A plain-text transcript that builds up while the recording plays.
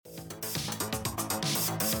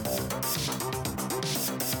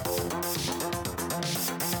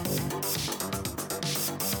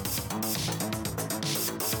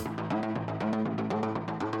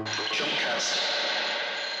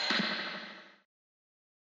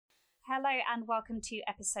Hello and welcome to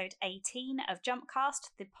episode 18 of Jumpcast,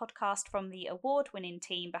 the podcast from the award-winning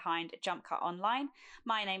team behind Jump Cut Online.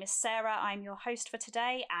 My name is Sarah, I'm your host for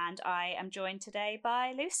today, and I am joined today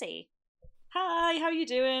by Lucy. Hi, how are you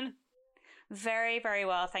doing? Very, very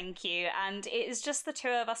well, thank you. And it is just the two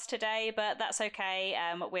of us today, but that's okay.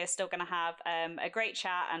 We're still going to have a great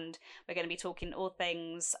chat, and we're going to be talking all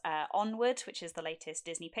things Onward, which is the latest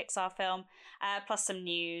Disney Pixar film, plus some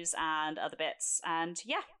news and other bits. And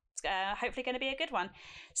yeah, it's hopefully going to be a good one.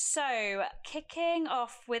 So, kicking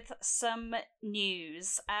off with some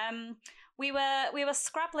news. We were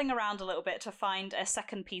scrabbling around a little bit to find a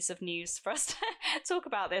second piece of news for us to talk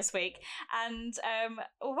about this week, and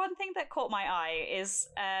one thing that caught my eye is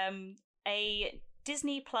a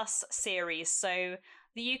Disney Plus series. So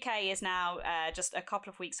the UK is now just a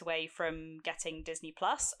couple of weeks away from getting Disney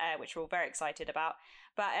Plus, which we're all very excited about.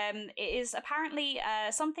 But it is apparently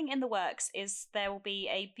something in the works. Is there will be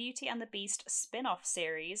a Beauty and the Beast spin-off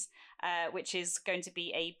series, which is going to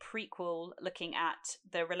be a prequel looking at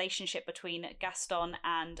the relationship between Gaston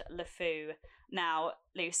and LeFou. Now,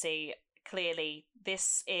 Lucy, clearly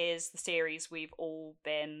this is the series we've all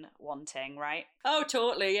been wanting, right? Oh,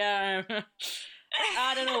 totally, yeah.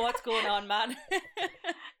 I don't know what's going on, man.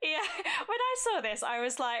 Yeah, when I saw this, I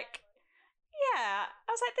was like, yeah,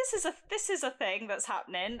 I was like, this is a thing that's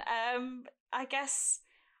happening. I guess,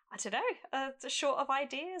 I don't know, short of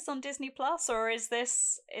ideas on Disney Plus, or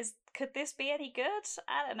could this be any good?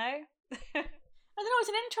 I don't know. I don't know, it's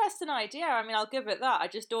an interesting idea. I mean, I'll give it that. I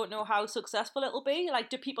just don't know how successful it'll be. Like,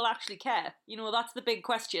 do people actually care? You know, that's the big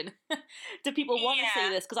question. Do people want to see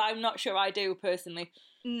this? Because I'm not sure I do, personally.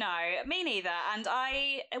 No, me neither. And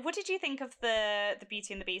what did you think of the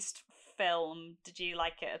Beauty and the Beast film? Did you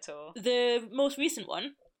like it at all? The most recent one?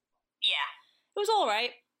 Yeah. It was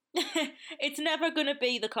alright. It's never going to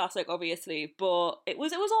be the classic, obviously, but it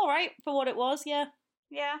was alright for what it was, yeah.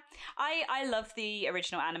 Yeah, I love the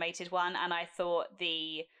original animated one, and I thought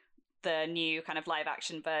the new kind of live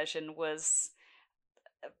action version was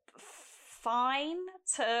fine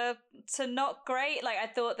to not great. Like, I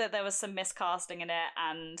thought that there was some miscasting in it,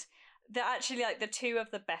 and that actually, like, the two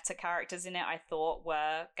of the better characters in it I thought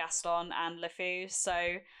were Gaston and LeFou. So,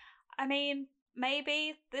 I mean,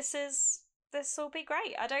 maybe this will be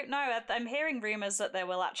great. I don't know. I'm hearing rumors that there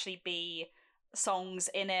will actually be songs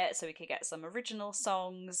in it, so we could get some original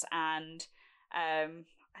songs, and I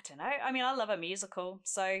don't know. I mean, I love a musical,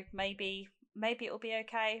 so maybe it'll be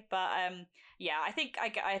okay. But yeah, I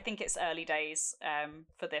think it's early days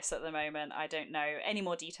for this at the moment. I don't know any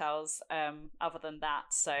more details other than that.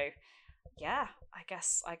 So yeah, I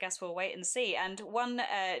guess we'll wait and see. And one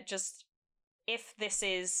just if this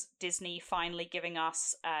is Disney finally giving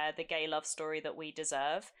us the gay love story that we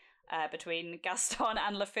deserve, between Gaston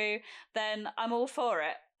and LeFou, then I'm all for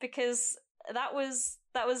it, because that was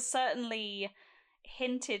certainly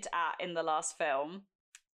hinted at in the last film,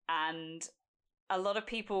 and a lot of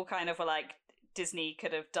people kind of were like, Disney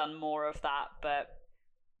could have done more of that, but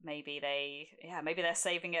maybe they're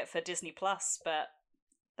saving it for Disney Plus. But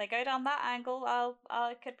they go down that angle,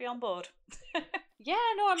 I could be on board. Yeah,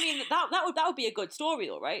 no, I mean that would be a good story,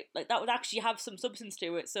 though, right? Like, that would actually have some substance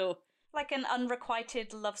to it. So, like an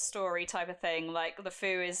unrequited love story type of thing. Like,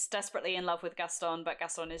 LeFou is desperately in love with Gaston, but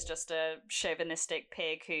Gaston is just a chauvinistic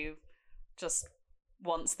pig who just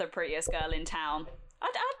wants the prettiest girl in town.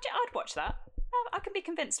 I'd watch that. I can be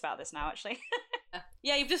convinced about this now, actually.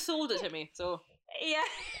 Yeah, you've just sold it to me, so.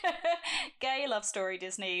 Yeah. Gay love story,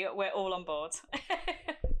 Disney. We're all on board.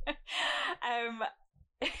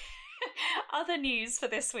 Other news for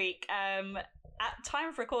this week. At time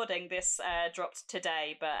of recording, this dropped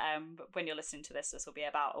today, but when you're listening to this will be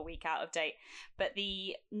about a week out of date. But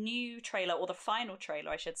the new trailer, or the final trailer,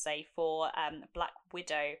 I should say, for Black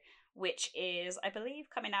Widow, which is, I believe,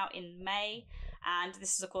 coming out in May. And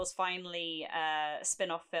this is, of course, finally a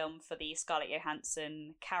spin-off film for the Scarlett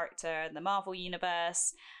Johansson character in the Marvel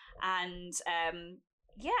Universe. And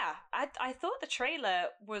yeah, I thought the trailer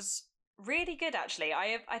was really good, actually.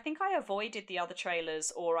 I think I avoided the other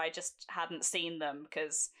trailers, or I just hadn't seen them,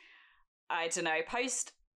 because I don't know,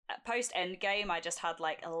 post Endgame I just had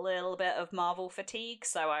like a little bit of Marvel fatigue,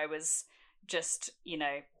 so I was just, you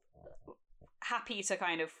know, happy to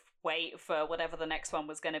kind of wait for whatever the next one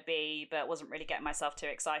was going to be, but wasn't really getting myself too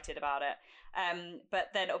excited about it. But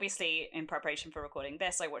then obviously in preparation for recording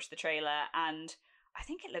this, I watched the trailer, and I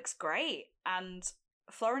think it looks great. And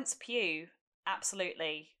Florence Pugh,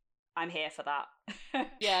 absolutely, I'm here for that.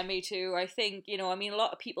 Yeah, me too. I think, you know, I mean, a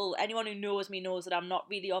lot of people, anyone who knows me knows that I'm not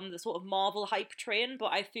really on the sort of Marvel hype train,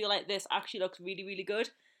 but I feel like this actually looks really, really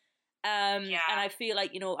good. And I feel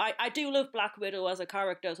like, I do love Black Widow as a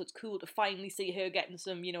character, so it's cool to finally see her getting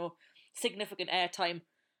some, significant airtime.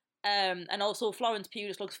 And also Florence Pugh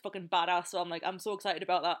just looks fucking badass, so I'm so excited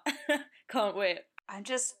about that. Can't wait. I'm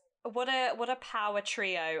just what a power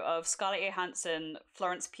trio of Scarlett Johansson,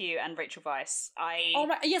 Florence Pugh, and Rachel Weisz.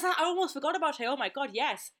 Yes, I almost forgot about her. Oh my god,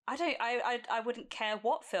 yes. I wouldn't care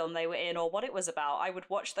what film they were in or what it was about. I would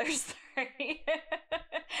watch those three.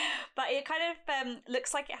 But it kind of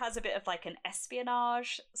looks like it has a bit of like an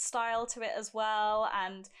espionage style to it as well,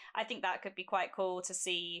 and I think that could be quite cool to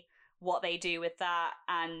see what they do with that.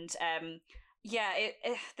 And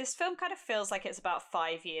this film kind of feels like it's about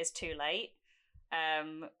 5 years too late.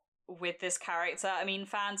 With this character. I mean,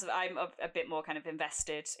 I'm a bit more kind of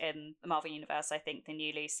invested in the Marvel Universe, I think, than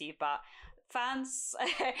you, Lucy, but fans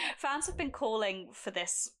have been calling for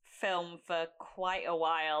this film for quite a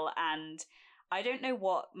while, and I don't know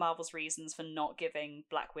what Marvel's reasons for not giving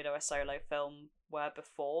Black Widow a solo film were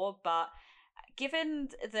before, but given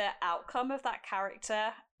the outcome of that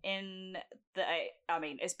character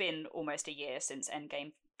it's been almost a year since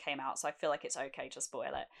Endgame came out, so I feel like it's okay to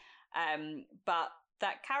spoil it. But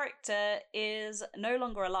that character is no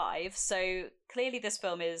longer alive, so clearly this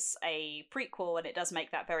film is a prequel, and it does make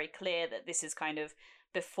that very clear that this is kind of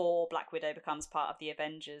before Black Widow becomes part of the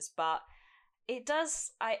Avengers. But it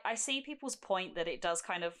does, I see people's point that it does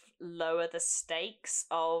kind of lower the stakes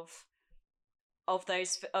of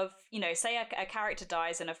those, say a character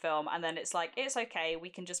dies in a film, and then it's like, it's okay, we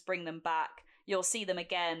can just bring them back, you'll see them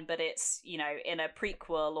again, but it's, in a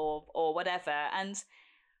prequel or whatever. And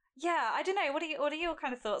yeah, I don't know. What are your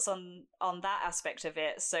kind of thoughts on that aspect of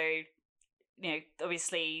it? So,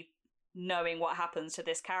 obviously knowing what happens to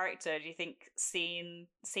this character, do you think seeing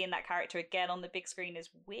that character again on the big screen is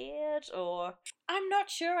weird, or? I'm not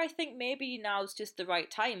sure. I think maybe now's just the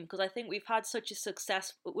right time, because I think we've had such a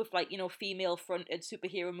success with female fronted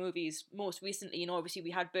superhero movies. Most recently, obviously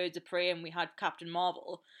we had Birds of Prey and we had Captain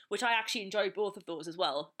Marvel, which I actually enjoyed both of those as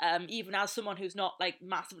well. Even as someone who's not like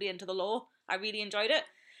massively into the lore, I really enjoyed it.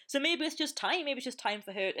 So maybe it's just time. Maybe it's just time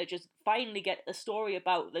for her to just finally get a story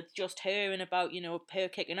about that's just her and about her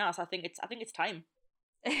kicking ass. I think it's time.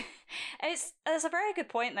 It's a very good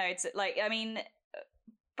point though. It's like, I mean,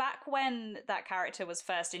 back when that character was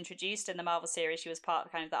first introduced in the Marvel series, she was part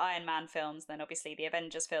of kind of the Iron Man films, then obviously the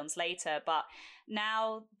Avengers films later. But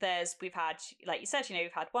now we've had, like you said,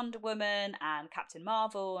 we've had Wonder Woman and Captain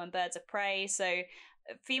Marvel and Birds of Prey. So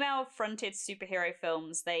female fronted superhero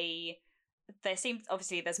films, there seems,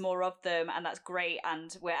 obviously there's more of them, and that's great,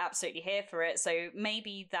 and we're absolutely here for it. So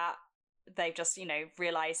maybe that they've just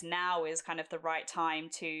realized now is kind of the right time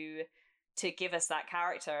to give us that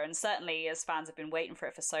character. And certainly as fans have been waiting for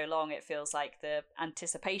it for so long, it feels like the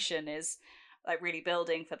anticipation is like really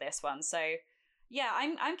building for this one. So yeah,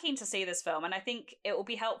 I'm keen to see this film, and I think it will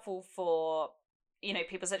be helpful for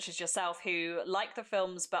people such as yourself who like the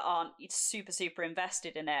films but aren't super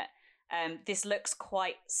invested in it. This looks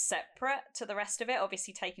quite separate to the rest of it,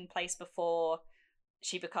 obviously taking place before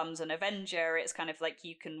she becomes an Avenger. It's kind of like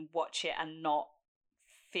you can watch it and not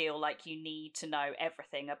feel like you need to know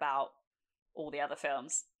everything about all the other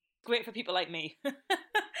films. Great for people like me.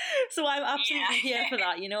 So I'm absolutely here for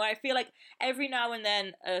that. I feel like every now and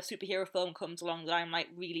then a superhero film comes along that I'm like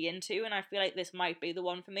really into, and I feel like this might be the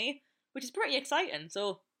one for me, which is pretty exciting.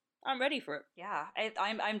 So I'm ready for it. Yeah,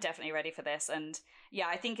 I'm definitely ready for this. And yeah,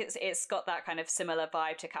 I think it's got that kind of similar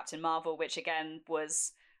vibe to Captain Marvel, which again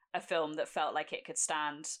was a film that felt like it could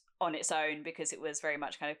stand on its own because it was very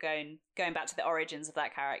much kind of going back to the origins of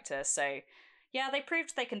that character. So yeah, they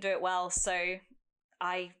proved they can do it well. So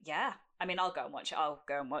I'll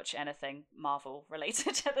go and watch anything Marvel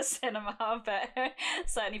related to the cinema, but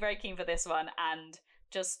certainly very keen for this one, and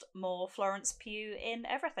just more Florence Pugh in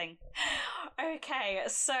everything. Okay,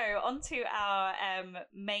 so on to our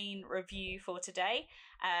main review for today,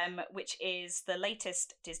 which is the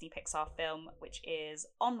latest Disney Pixar film, which is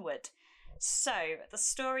Onward. So the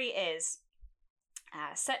story is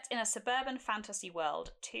set in a suburban fantasy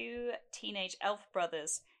world. Two teenage elf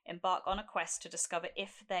brothers embark on a quest to discover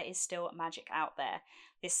if there is still magic out there.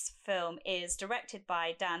 This film is directed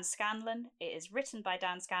by Dan Scanlon. It is written by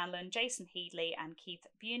Dan Scanlon, Jason Headley, and Keith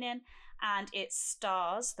Bunin, and it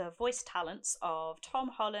stars the voice talents of Tom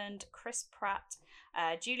Holland, Chris Pratt,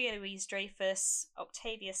 Julia Louis-Dreyfus,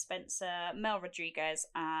 Octavia Spencer, Mel Rodriguez,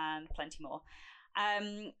 and plenty more.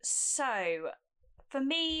 So for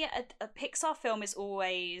me, a Pixar film is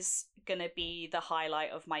always gonna be the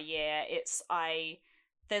highlight of my year.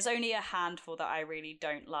 There's only a handful that I really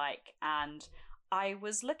don't like, and I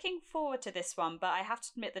was looking forward to this one, but I have to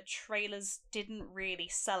admit the trailers didn't really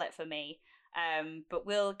sell it for me. But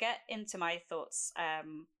we'll get into my thoughts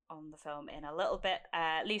on the film in a little bit.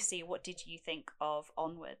 Lucy, what did you think of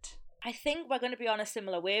Onward? I think we're going to be on a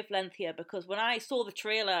similar wavelength here, because when I saw the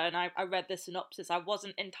trailer and I read the synopsis, I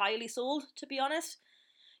wasn't entirely sold, to be honest.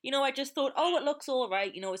 I just thought, oh, it looks all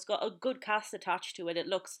right. It's got a good cast attached to it. It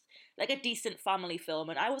looks like a decent family film,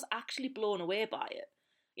 and I was actually blown away by it.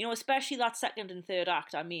 Especially that second and third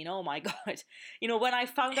act. I mean, oh my god. When I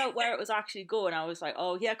found out where it was actually going, I was like,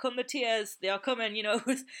 oh, here come the tears. They are coming.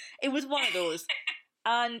 It was one of those.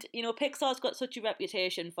 And Pixar's got such a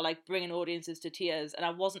reputation for like bringing audiences to tears, and I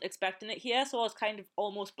wasn't expecting it here, so I was kind of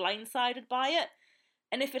almost blindsided by it.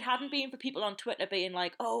 And if it hadn't been for people on Twitter being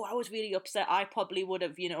like, "Oh, I was really upset," I probably would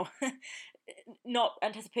have, not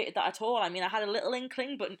anticipated that at all. I mean, I had a little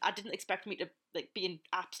inkling, but I didn't expect me to like be in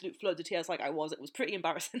absolute floods of tears like I was. It was pretty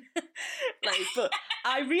embarrassing. But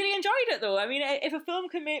I really enjoyed it though. I mean, if a film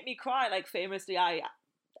can make me cry, like famously, I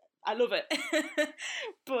love it.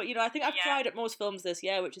 But I think I've cried at most films this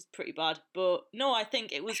year, which is pretty bad. But no, I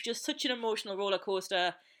think it was just such an emotional roller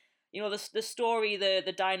coaster. The story,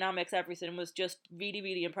 the dynamics, everything was just really,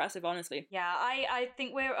 really impressive, honestly. Yeah, I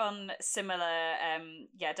think we're on similar,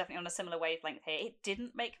 definitely on a similar wavelength here. It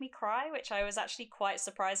didn't make me cry, which I was actually quite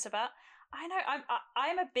surprised about. I know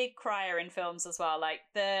I'm a big crier in films as well. Like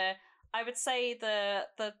I would say the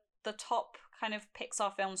top kind of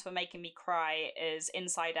Pixar films for making me cry is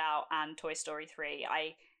Inside Out and Toy Story 3.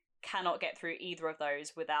 I cannot get through either of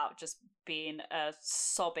those without just being a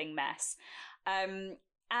sobbing mess.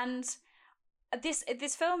 And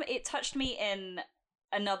this film, it touched me in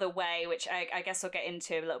another way, which I guess I'll get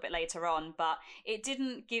into a little bit later on, but it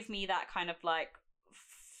didn't give me that kind of like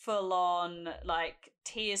full on like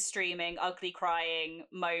tears streaming, ugly crying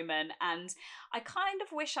moment, and I kind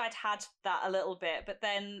of wish I'd had that a little bit. But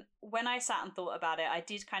then when I sat and thought about it, I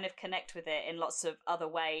did kind of connect with it in lots of other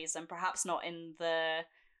ways, and perhaps not in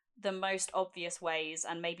the most obvious ways,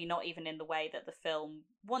 and maybe not even in the way that the film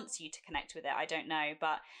wants you to connect with it. I don't know,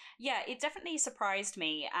 but yeah, it definitely surprised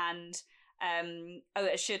me. And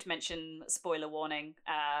I should mention spoiler warning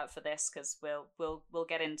for this, because we'll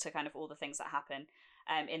get into kind of all the things that happen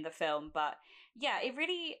in the film. But yeah,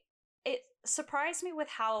 it surprised me with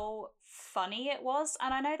how funny it was.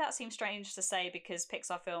 And I know that seems strange to say because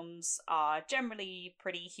Pixar films are generally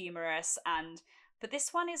pretty humorous, but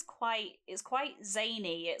this one is quite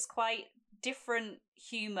zany. It's quite different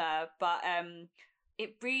humor, but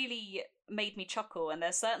it really made me chuckle. And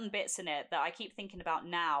there's certain bits in it that I keep thinking about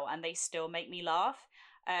now, and they still make me laugh.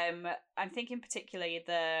 I'm thinking particularly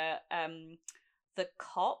the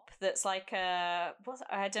cop that's like I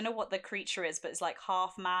don't know what the creature is, but it's like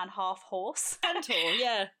half man, half horse. Centaur,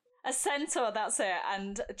 yeah. A centaur, that's it.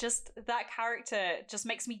 And just that character just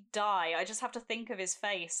makes me die. I just have to think of his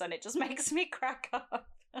face and it just makes me crack up.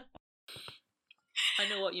 I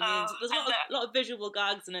know what you mean. There's a lot of visual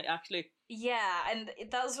gags in it, actually. Yeah, and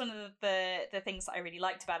that was one of the things that I really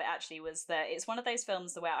liked about it, actually, was that it's one of those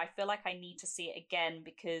films where I feel like I need to see it again,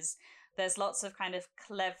 because there's lots of kind of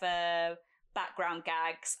clever background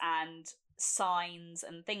gags and signs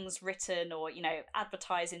and things written or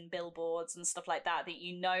advertising billboards and stuff like that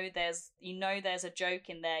there's a joke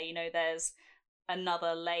in there, there's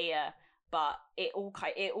another layer, but it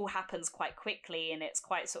all happens quite quickly, and it's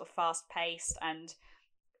quite sort of fast paced. And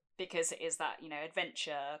because it is that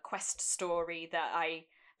adventure quest story,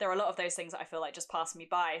 there are a lot of those things that I feel like just pass me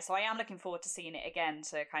by. So I am looking forward to seeing it again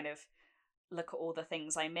to kind of look at all the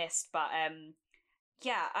things I missed. But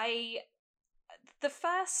the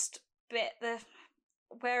first bit,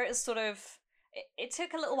 where it sort of it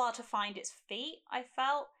took a little while to find its feet, I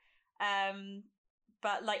felt.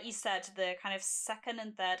 But like you said, the kind of second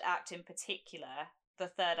and third act in particular, the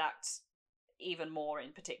third act even more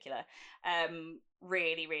in particular,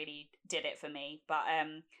 really, really did it for me. But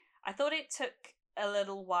I thought it took a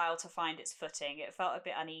little while to find its footing. It felt a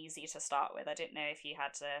bit uneasy to start with. I didn't know if you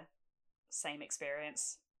had the same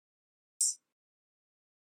experience.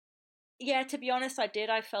 Yeah, to be honest, I did.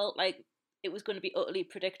 I felt like it was going to be utterly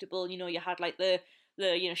predictable. You had like the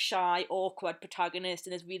shy, awkward protagonist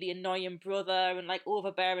and his really annoying brother and like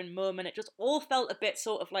overbearing mum, and it just all felt a bit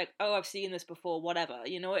sort of like, oh, I've seen this before, whatever.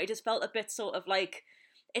 It just felt a bit sort of like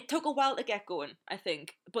it took a while to get going, I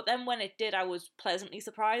think. But then when it did, I was pleasantly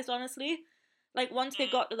surprised, honestly. Like once they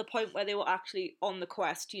got to the point where they were actually on the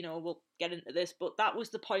quest, we'll get into this, but that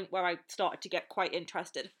was the point where I started to get quite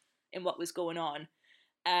interested in what was going on.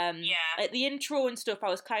 At the intro and stuff, I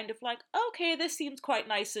was kind of like, okay, this seems quite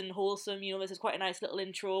nice and wholesome, this is quite a nice little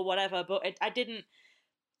intro, whatever, but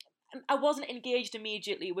I wasn't engaged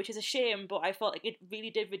immediately, which is a shame, but I felt like it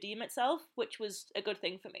really did redeem itself, which was a good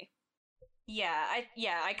thing for me.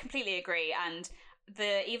 I completely agree. And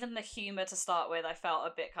even the humor to start with, I felt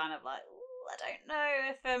a bit kind of like, "Ooh, I don't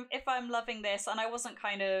know if I'm loving this," and I wasn't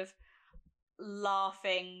kind of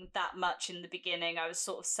laughing that much in the beginning. I was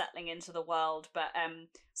sort of settling into the world, but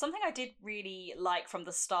something I did really like from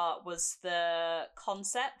the start was the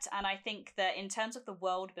concept, and I think that in terms of the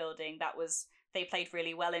world building, that was they played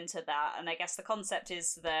really well into that. And I guess the concept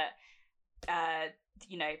is that uh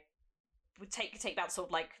you know would take that sort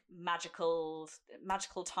of like magical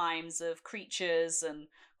times of creatures and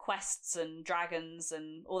quests and dragons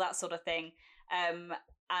and all that sort of thing, um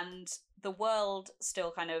and the world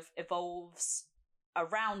still kind of evolves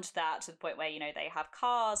around that to the point where they have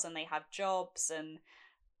cars and they have jobs and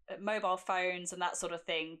mobile phones and that sort of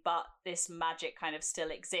thing, but this magic kind of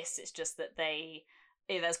still exists. It's just that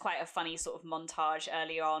there's quite a funny sort of montage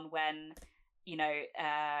early on when you know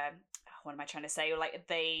what am I trying to say? Like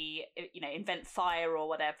they, invent fire or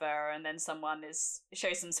whatever, and then someone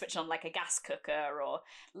shows them switching on like a gas cooker or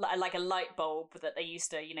like a light bulb that they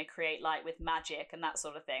used to, create light with magic and that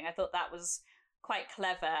sort of thing. I thought that was quite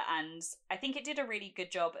clever, and I think it did a really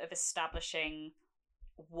good job of establishing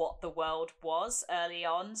what the world was early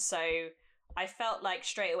on. So I felt like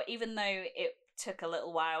straight away, even though it took a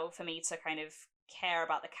little while for me to kind of care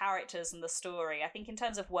about the characters and the story, I think in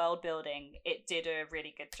terms of world building, it did a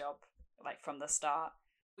really good job, like from the start.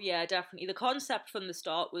 Yeah, definitely. The concept from the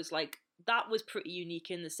start was like that was pretty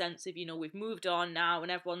unique in the sense of, we've moved on now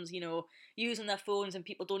and everyone's, using their phones and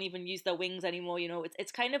people don't even use their wings anymore,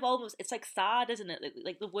 it's kind of almost, it's like sad, isn't it?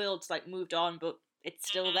 Like the world's like moved on, but it's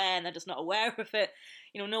still there and they're just not aware of it.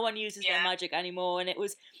 No one uses their magic anymore, and it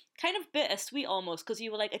was kind of bittersweet almost, because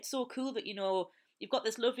you were like, it's so cool that, you've got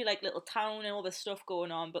this lovely like little town and all this stuff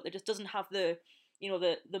going on, but it just doesn't have the,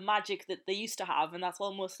 the magic that they used to have, and that's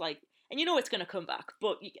almost like, and it's going to come back,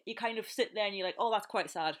 but you kind of sit there and you're like, oh, that's quite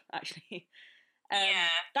sad, actually.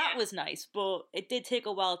 That was nice, but it did take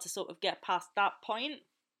a while to sort of get past that point.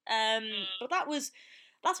 But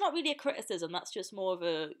that's not really a criticism. That's just more of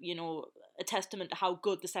a, a testament to how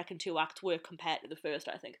good the second two acts were compared to the first,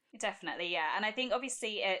 I think. Definitely, yeah. And I think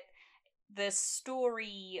obviously the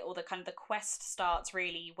story or the kind of the quest starts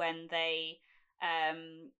really when the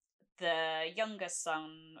younger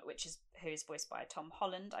son, who's voiced by Tom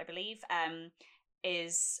Holland, I believe,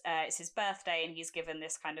 it's his birthday, and he's given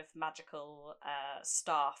this kind of magical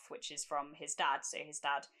staff, which is from his dad. So his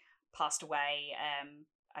dad passed away,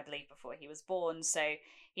 I believe, before he was born, so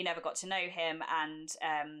he never got to know him. And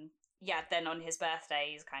then on his birthday,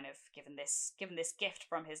 he's kind of given this gift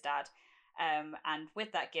from his dad. And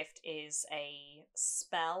with that gift is a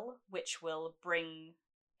spell which will bring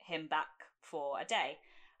him back for a day.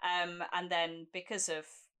 And then because of,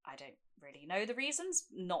 I don't really know the reasons,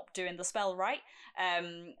 not doing the spell right,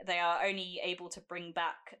 they are only able to bring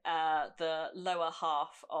back the lower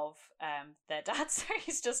half of their dad. So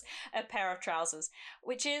he's just a pair of trousers,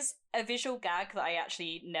 which is a visual gag that I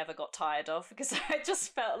actually never got tired of, because I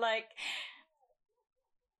just felt like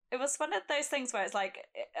it was one of those things where it's like,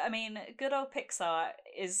 I mean, good old Pixar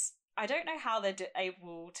is, I don't know how they're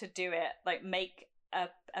able to do it, like make a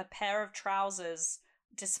pair of trousers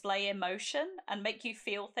display emotion and make you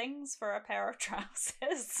feel things for a pair of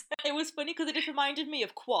trousers. It was funny because it just reminded me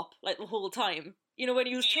of Quap, like the whole time. When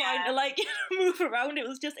he was trying to like move around, it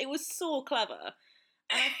was so clever.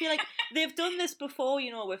 And I feel like they've done this before,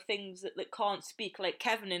 with things that can't speak, like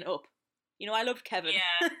Kevin in Up. I loved Kevin.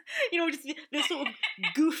 Yeah. Just this sort of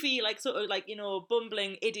goofy, like sort of like,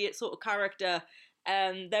 bumbling idiot sort of character.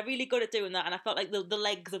 They're really good at doing that, and I felt like the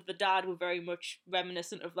legs of the dad were very much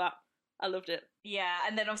reminiscent of that. I loved it. Yeah,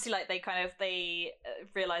 and then obviously like they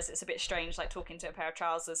realise it's a bit strange, like talking to a pair of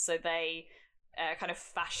trousers, so they kind of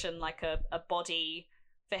fashion like a body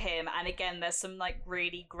for him. And again, there's some like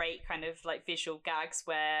really great kind of like visual gags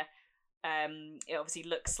where it obviously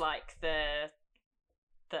looks like that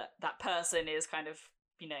person is kind of,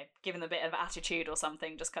 given a bit of attitude or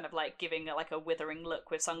something, just kind of like giving like a withering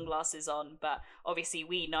look with sunglasses on. But obviously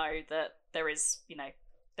we know that there is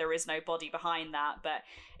no body behind that. But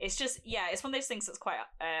it's just, it's one of those things that's quite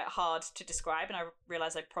hard to describe. And I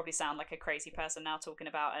realize I probably sound like a crazy person now talking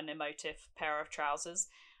about an emotive pair of trousers.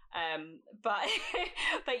 But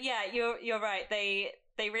but yeah, you're right. They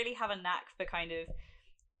really have a knack for kind of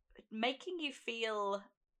making you feel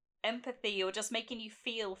empathy, or just making you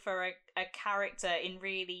feel for a character in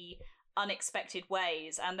really unexpected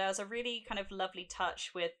ways. And there's a really kind of lovely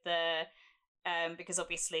touch with the because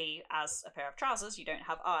obviously as a pair of trousers you don't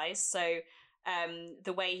have eyes, so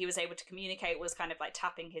the way he was able to communicate was kind of like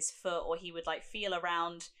tapping his foot, or he would like feel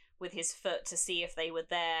around with his foot to see if they were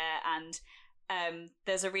there. And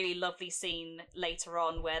there's a really lovely scene later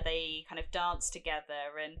on where they kind of dance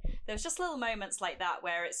together, and there's just little moments like that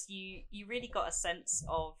where it's you really got a sense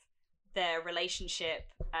of their relationship,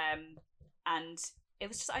 and it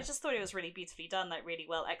was just I just thought it was really beautifully done, like really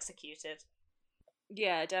well executed.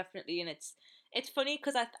 Yeah, definitely, and it's funny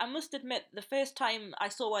because I must admit the first time I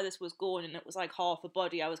saw where this was going and it was like half a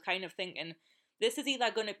body, I was kind of thinking this is either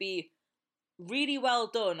going to be really well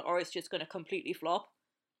done or it's just going to completely flop,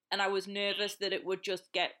 and I was nervous that it would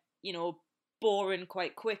just get boring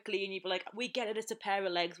quite quickly, and you'd be like, we get it, it's a pair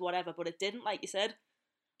of legs, whatever, but it didn't, like you said.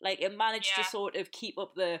 Like it managed to sort of keep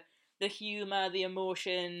up the humor, the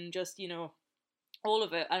emotion, just all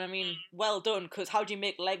of it. And I mean, well done, because how do you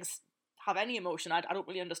make legs have any emotion? I don't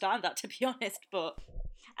really understand that, to be honest. But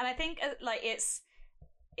And I think like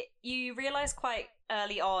you realize quite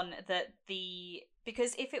early on that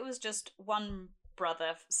because if it was just one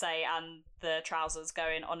brother, say, and the trousers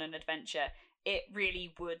going on an adventure, it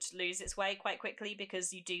really would lose its way quite quickly,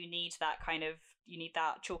 because you do need that kind of, you need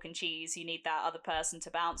that chalk and cheese, you need that other person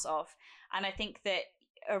to bounce off. And I think that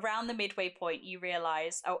around the midway point you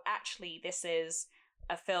realize, oh, actually this is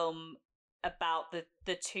a film about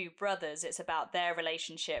the two brothers. It's about their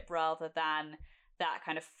relationship rather than that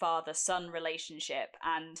kind of father son relationship.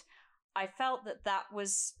 And I felt that that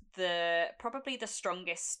was probably the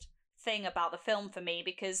strongest thing about the film for me,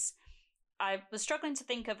 because I was struggling to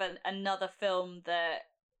think of another film that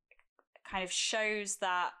kind of shows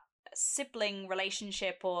that sibling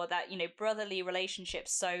relationship, or that brotherly relationship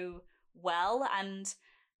so well. And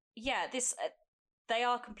yeah, this they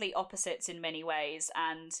are complete opposites in many ways.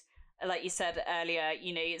 And like you said earlier,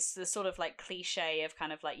 it's the sort of like cliche of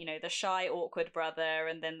kind of like, the shy, awkward brother,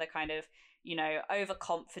 and then the kind of,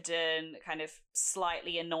 overconfident, kind of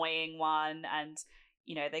slightly annoying one. And,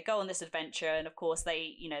 they go on this adventure, and of course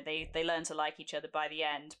they learn to like each other by the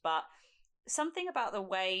end. But something about the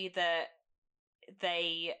way that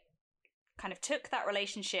they kind of took that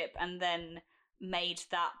relationship and then made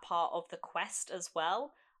that part of the quest as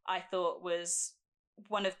well, I thought was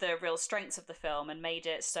one of the real strengths of the film, and made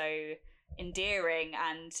it so endearing.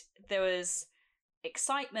 And there was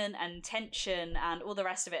excitement and tension and all the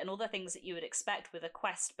rest of it, and all the things that you would expect with a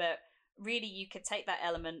quest, but really you could take that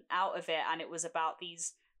element out of it, and it was about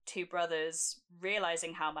these two brothers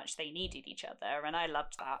realizing how much they needed each other, and I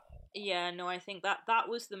loved that. yeah, no, I think that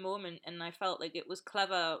was the moment, and I felt like it was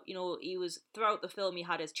clever. He was, throughout the film, he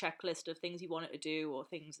had his checklist of things he wanted to do, or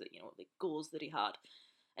things that the goals that he had.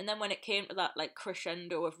 And then when it came to that like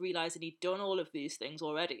crescendo of realizing he'd done all of these things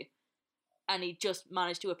already, and he just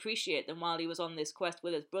managed to appreciate them while he was on this quest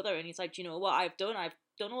with his brother, and he's like, you know what, I've done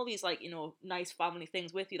all these like nice family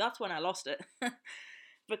things with you. That's when I lost it.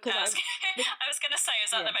 Because I was gonna say,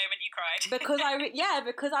 is that the moment you cried?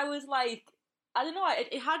 Because I was like, I don't know,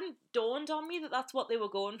 it hadn't dawned on me that that's what they were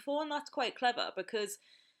going for, and that's quite clever, because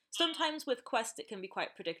sometimes with quests it can be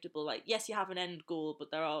quite predictable. Like, yes, you have an end goal,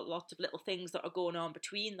 but there are lots of little things that are going on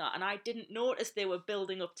between that, and I didn't notice they were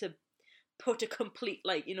building up to put a complete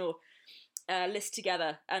list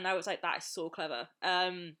together, and I was like, that is so clever.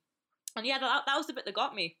 And yeah, that was the bit that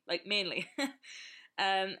got me, like, mainly.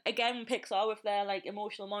 Again, Pixar with their like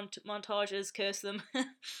emotional montages, curse them.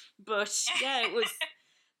 But yeah,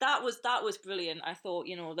 that was brilliant. I thought,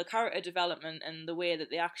 the character development and the way that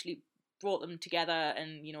they actually brought them together,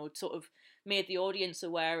 and sort of made the audience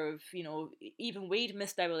aware of, even we'd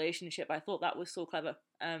missed their relationship. I thought that was so clever.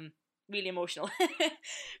 Really emotional.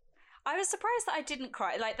 I was surprised that I didn't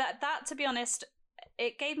cry. Like that to be honest,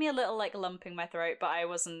 it gave me a little like lump in my throat, but I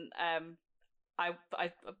wasn't I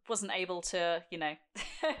wasn't able to,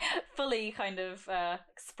 fully kind of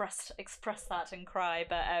express that and cry.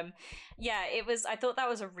 But yeah, it was. I thought that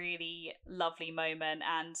was a really lovely moment,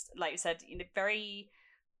 and like you said, very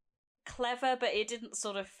clever. But it didn't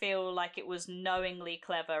sort of feel like it was knowingly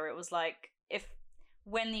clever. It was like, if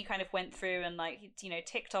when he kind of went through and like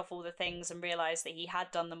ticked off all the things and realized that he had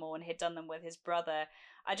done them all and he'd done them with his brother,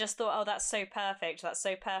 I just thought, oh, that's so perfect. That's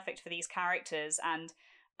so perfect for these characters. And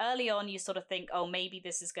early on you sort of think, oh, maybe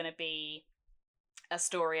this is going to be a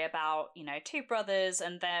story about two brothers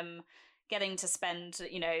and them getting to spend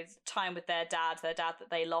time with their dad that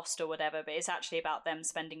they lost or whatever, but it's actually about them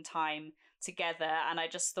spending time together. And I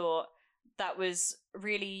just thought that was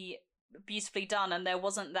really beautifully done, and there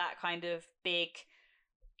wasn't that kind of big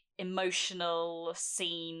emotional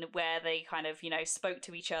scene where they kind of spoke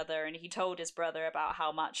to each other and he told his brother about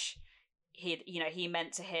how much he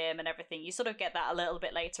meant to him and everything. You sort of get that a little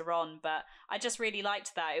bit later on, but I just really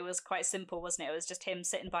liked that. It was quite simple, wasn't it? It was just him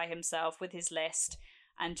sitting by himself with his list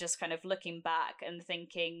and just kind of looking back and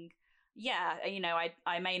thinking, yeah,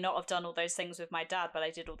 I may not have done all those things with my dad, but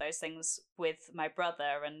I did all those things with my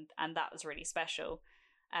brother, and that was really special.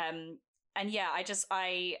 Um, and yeah,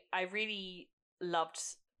 I really loved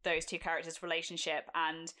those two characters' relationship,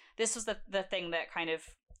 and this was the thing that kind of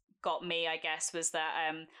got me, I guess, was that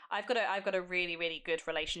I've got a really really good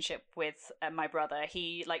relationship with my brother.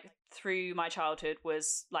 He, like, through my childhood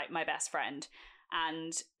was like my best friend,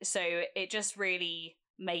 and so it just really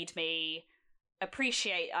made me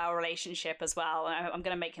appreciate our relationship as well. I'm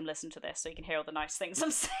going to make him listen to this so he can hear all the nice things I'm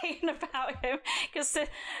saying about him, because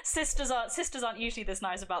sisters aren't usually this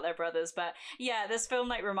nice about their brothers. But yeah, this film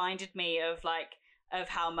like reminded me of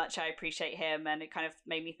how much I appreciate him, and it kind of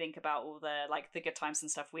made me think about all the like the good times and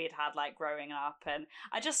stuff we had like growing up, and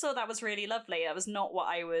I just thought that was really lovely. That was not what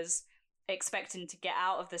I was expecting to get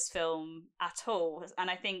out of this film at all. And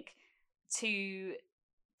I think to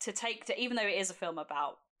even though it is a film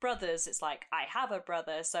about brothers, it's like I have a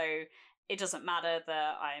brother, so it doesn't matter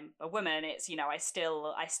that I'm a woman. It's, I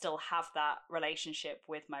still have that relationship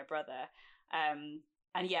with my brother.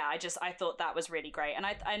 And yeah, I thought that was really great.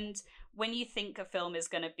 And when you think a film is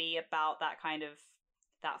going to be about that kind of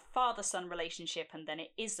that father son relationship and then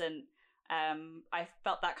it isn't, I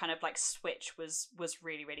felt that kind of like switch was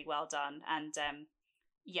really really well done. And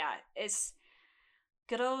yeah, it's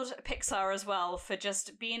good old Pixar as well for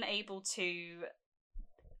just being able to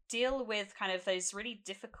deal with kind of those really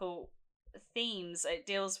difficult themes. It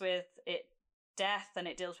deals with death and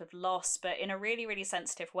it deals with loss, but in a really really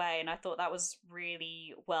sensitive way, and I thought that was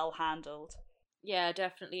really well handled. Yeah,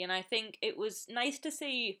 definitely. And I think it was nice to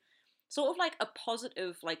see sort of like a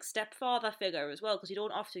positive like stepfather figure as well, because you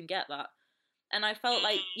don't often get that. And I felt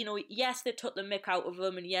like, yes, they took the mick out of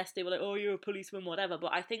them, and yes, they were like, oh, you're a policeman, whatever,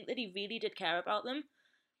 but I think that he really did care about them.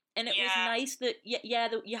 And it was nice that,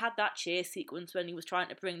 you had that chase sequence when he was trying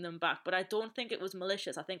to bring them back, but I don't think it was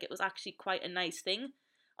malicious. I think it was actually quite a nice thing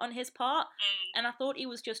on his part. And I thought he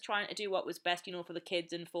was just trying to do what was best, for the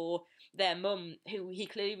kids and for their mum, who he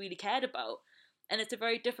clearly really cared about. And it's a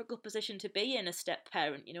very difficult position to be in, a step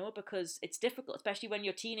parent, because it's difficult, especially when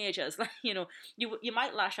you're teenagers. Like, you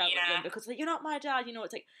might lash out at them because, like, you're not my dad.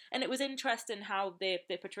 It's like, and it was interesting how they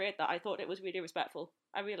portrayed that. I thought it was really respectful.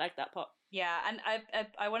 I really liked that part. Yeah, and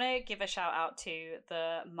I want to give a shout out to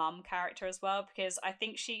the mum character as well, because I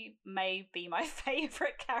think she may be my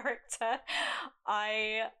favorite character.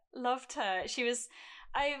 I loved her. She was,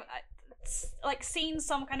 I've like seen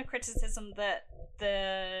some kind of criticism that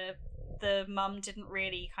the mum didn't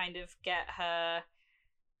really get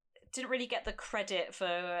the credit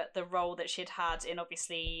for the role that she'd had in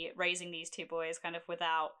obviously raising these two boys kind of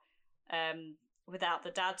without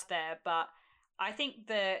the dad there. But I think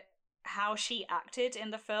that how she acted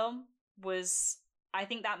in the film was, I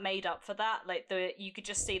think that made up for that. Like, you could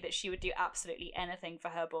just see that she would do absolutely anything for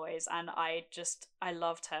her boys, and I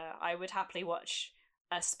loved her. I would happily watch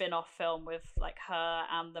a spin-off film with like her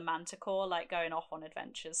and the Manticore like going off on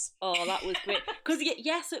adventures. Oh, that was great. Because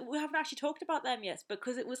yes, we haven't actually talked about them yet,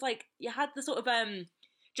 because it was like you had the sort of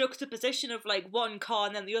juxtaposition of like one car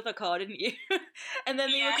and then the other car, didn't you? And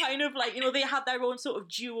then they were kind of like, they had their own sort of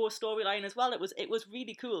duo storyline as well. It was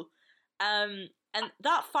really cool. And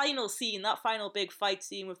that final scene, that final big fight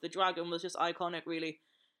scene with the dragon was just iconic, really.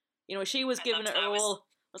 She was giving it her all.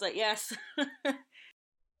 I was like, yes.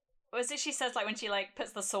 Was it she says like when she like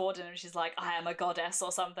puts the sword in and she's like, I am a goddess or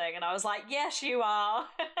something, and I was like, yes you are.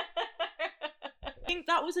 I think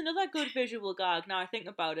that was another good visual gag. Now I think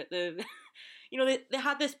about it, they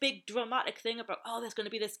had this big dramatic thing about, oh, there's going to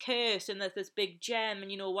be this curse and there's this big gem,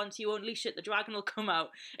 and once you unleash it the dragon will come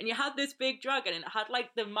out, and you had this big dragon and it had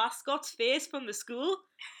like the mascot's face from the school,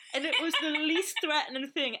 and it was the least threatening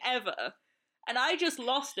thing ever, and I just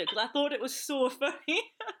lost it because I thought it was so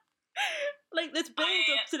funny. Like, this build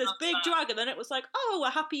up to this big dragon, and it was like, oh, a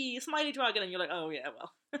happy, smiley dragon, and you're like, oh, yeah,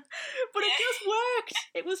 well. But it just worked.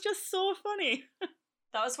 It was just so funny.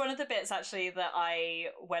 That was one of the bits, actually, that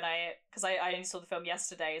because I only saw the film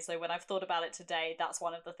yesterday, so when I've thought about it today, that's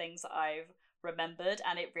one of the things that I've remembered,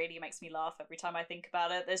 and it really makes me laugh every time I think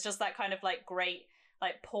about it. There's just that kind of, like, great,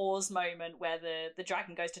 like, pause moment where the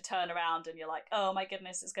dragon goes to turn around, and you're like, oh my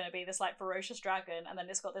goodness, it's going to be this, like, ferocious dragon, and then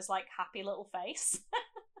it's got this, like, happy little face.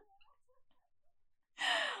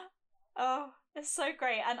 Oh, it's so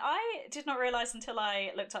great. And I did not realise until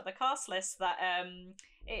I looked up the cast list that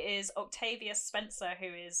it is Octavia Spencer who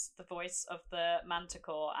is the voice of the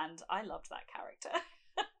Manticore, and I loved that character.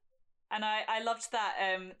 And I loved that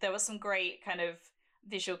there was some great kind of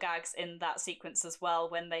visual gags in that sequence as well,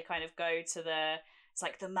 when they kind of go to it's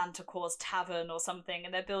like the Manticore's tavern or something,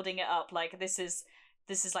 and they're building it up like this is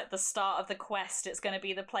this is like the start of the quest. It's going to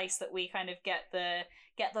be the place that we kind of get the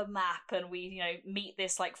map, and we, you know, meet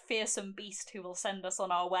this like fearsome beast who will send us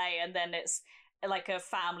on our way. And then it's like a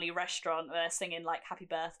family restaurant where they're singing like happy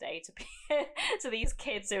birthday to to these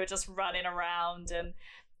kids who are just running around, and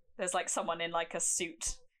there's like someone in like a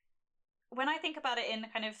suit. When I think about it in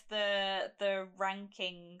kind of the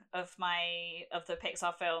ranking of the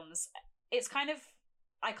Pixar films, it's kind of,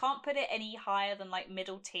 I can't put it any higher than like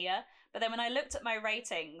middle tier. But then when I looked at my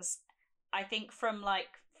ratings, I think from like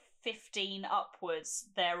 15 upwards,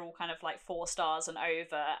 they're all kind of like 4 stars and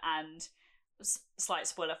over. And slight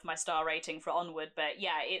spoiler for my star rating for Onward, but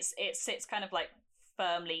yeah, it sits kind of like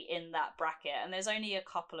firmly in that bracket. And there's only a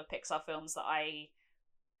couple of Pixar films that I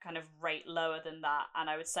kind of rate lower than that, and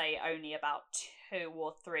I would say only about 2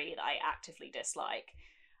 or 3 that I actively dislike.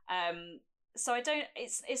 So I don't.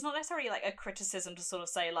 It's not necessarily like a criticism to sort of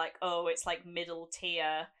say like, oh, it's like middle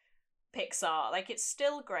tier Pixar. Like, it's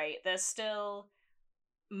still great. There's still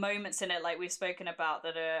moments in it, like we've spoken about,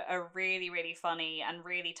 that are really, really funny and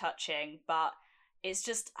really touching. But it's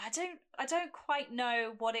just, I don't quite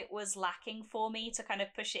know what it was lacking for me to kind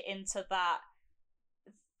of push it into that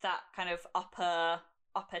kind of upper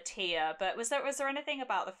tier. But was there anything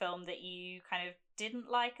about the film that you kind of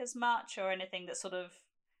didn't like as much, or anything that sort of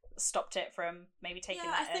stopped it from maybe taking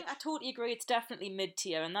that I think edge? I totally agree. It's definitely mid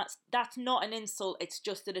tier, and that's not an insult. It's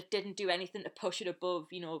just that it didn't do anything to push it above,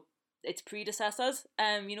 you know, its predecessors.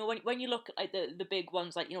 You know, when you look at like the big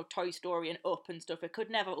ones, like, you know, Toy Story and Up and stuff, it could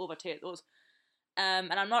never overtake those.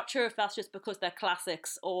 And I'm not sure if that's just because they're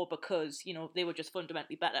classics or because, you know, they were just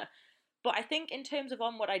fundamentally better. But I think in terms of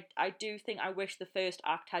Onward, I do think I wish the first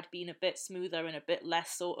act had been a bit smoother and a bit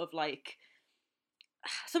less sort of like,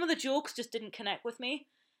 some of the jokes just didn't connect with me.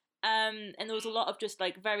 And there was a lot of just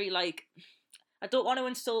like very like, I don't want to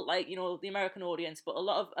insult like, you know, the American audience, but a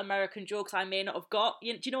lot of American jokes I may not have got.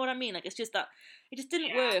 Do you know what I mean? Like, it's just that it just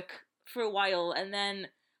didn't work for a while. And then,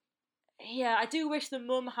 yeah, I do wish the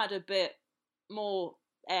mum had a bit more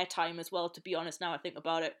airtime as well, to be honest, now I think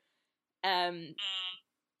about it.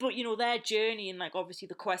 But, you know, their journey and, like, obviously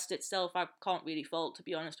the quest itself, I can't really fault, to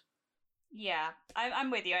be honest. Yeah, I'm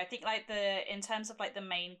with you. I think like in terms of like the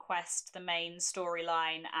main quest, the main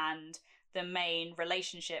storyline, and the main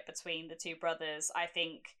relationship between the two brothers, I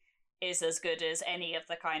think is as good as any of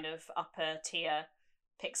the kind of upper tier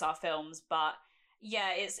Pixar films. But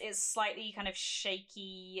yeah, it's slightly kind of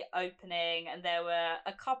shaky opening, and there were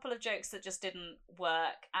a couple of jokes that just didn't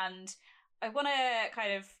work. And I want to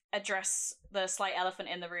kind of address the slight elephant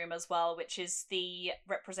in the room as well, which is the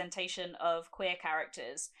representation of queer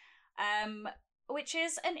characters, um, which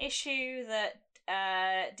is an issue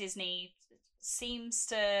that Disney seems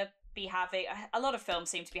to be having. A lot of films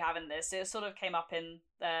seem to be having this. It sort of came up in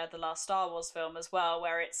the last Star Wars film as well,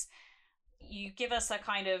 where it's, you give us a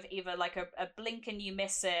kind of either like a blink and you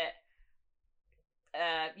miss it,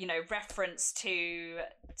 you know, reference to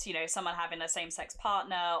you know, someone having a same-sex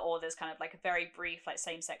partner, or there's kind of like a very brief like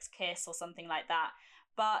same-sex kiss or something like that.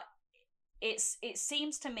 But it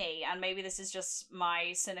seems to me, and maybe this is just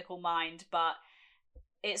my cynical mind, but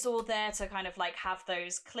it's all there to kind of like have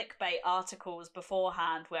those clickbait articles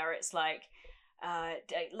beforehand where it's like,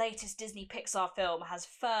 latest Disney Pixar film has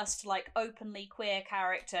first like openly queer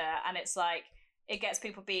character, and it's like, it gets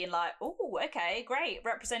people being like, oh, okay, great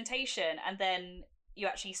representation, and then you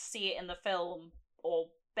actually see it in the film or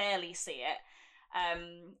barely see it.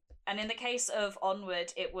 And in the case of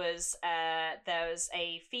Onward, it was there was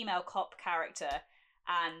a female cop character,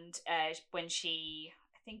 and when I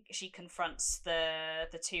think she confronts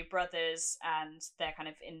the two brothers, and they're kind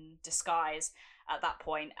of in disguise at that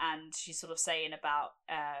point, and she's sort of saying about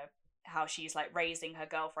how she's like raising her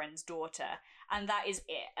girlfriend's daughter, and that is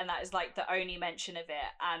it, and that is like the only mention of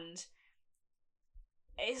it. And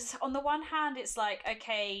it's, on the one hand, it's like,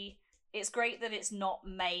 okay, it's great that it's not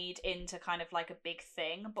made into kind of like a big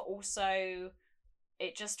thing, but also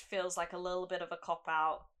it just feels like a little bit of a cop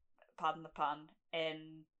out, pardon the pun,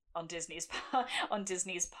 in on Disney's on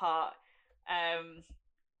Disney's part.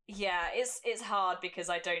 Yeah, it's hard because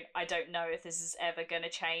I don't know if this is ever going to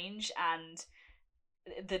change, and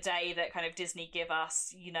the day that kind of Disney give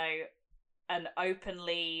us, you know, an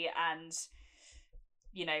openly and,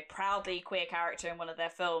 you know, proudly queer character in one of their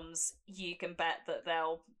films, you can bet that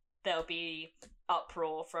there'll be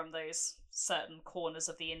uproar from those certain corners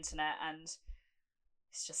of the internet. And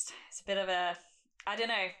it's a bit of a, I don't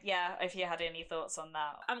know, yeah, if you had any thoughts on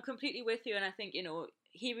that. I'm completely with you, and I think, you know,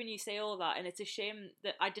 hearing you say all that, and it's a shame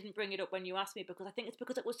that I didn't bring it up when you asked me, because I think it's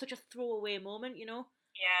because it was such a throwaway moment, you know?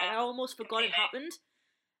 Yeah. Like, I almost forgot it happened.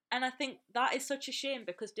 And I think that is such a shame,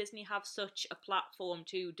 because Disney have such a platform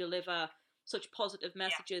to deliver such positive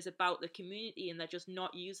messages about the community, and they're just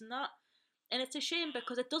not using that. And it's a shame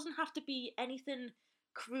because it doesn't have to be anything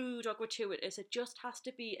crude or gratuitous. It just has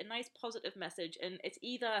to be a nice positive message, and it's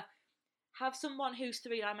either have someone who's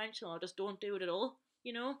three-dimensional or just don't do it at all.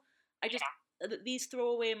 I just these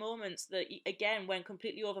throwaway moments that again went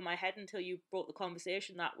completely over my head until you brought the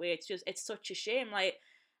conversation that way. It's such a shame. Like,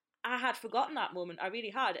 I had forgotten that moment. I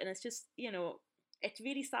really had, and it's just it's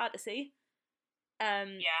really sad to see.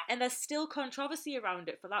 And there's still controversy around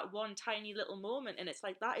it for that one tiny little moment, and it's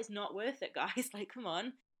like, that is not worth it, guys. Like, come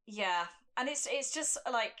on. Yeah, and it's just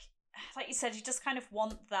like you said, you just kind of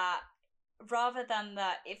want that rather than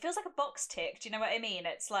that. It feels like a box tick. Do you know what I mean?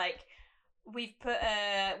 It's like we've put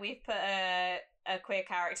a queer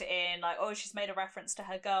character in, like, oh, she's made a reference to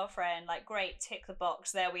her girlfriend. Like, great, tick the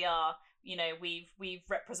box. There we are. We've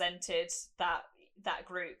represented that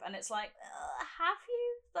group, and it's like, have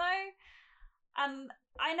you though? And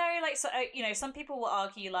I know, like, so some people will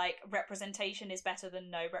argue like representation is better than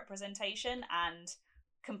no representation, and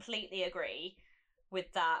completely agree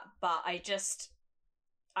with that. But I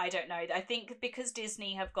don't know. I think because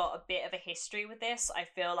Disney have got a bit of a history with this, I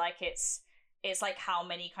feel like it's like, how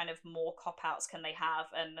many kind of more cop-outs can they have?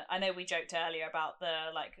 And I know we joked earlier about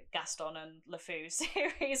the like Gaston and LeFou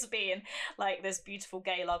series being like this beautiful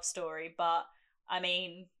gay love story, but I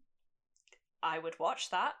mean, I would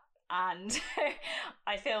watch that. And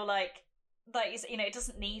I feel like it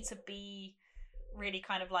doesn't need to be really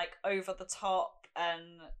kind of like over the top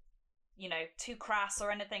and too crass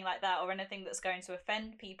or anything like that, or anything that's going to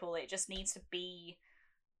offend people. It just needs to be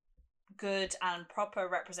good and proper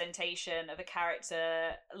representation of a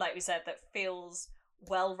character, like we said, that feels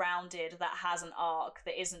well-rounded, that has an arc,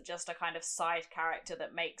 that isn't just a kind of side character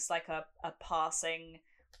that makes like a passing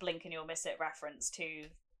blink and you'll miss it reference to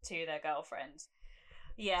their girlfriend.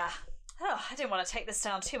 Yeah. Oh, I didn't want to take this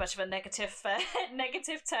down too much of a negative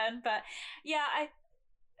turn, but yeah,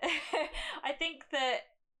 I think that,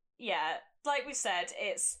 yeah, like we said,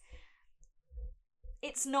 it's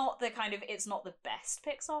not the best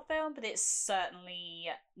Pixar film, but it's certainly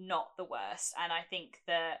not the worst. And I think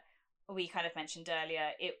that we kind of mentioned earlier,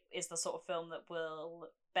 it is the sort of film that will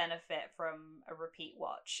benefit from a repeat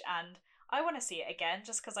watch. And I want to see it again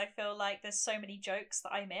just because I feel like there's so many jokes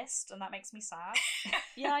that I missed, and that makes me sad.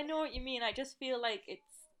 Yeah, I know what you mean. I just feel like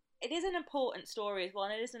it is an important story as well,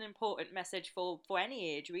 and it is an important message for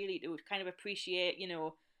any age, really, to kind of appreciate,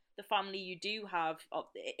 the family you do have,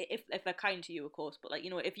 if they're kind to you, of course. But like,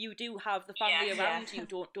 if you do have the family around you,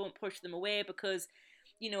 don't push them away, because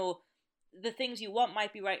the things you want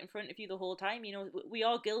might be right in front of you the whole time. We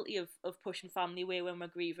are guilty of pushing family away when we're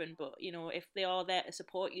grieving, but if they are there to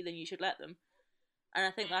support you, then you should let them. And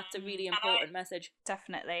I think that's a really important message.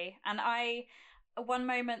 Definitely. And one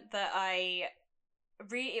moment that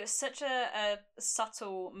it was such a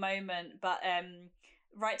subtle moment, but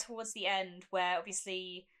right towards the end, where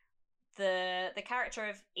obviously the character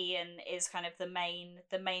of Ian is kind of the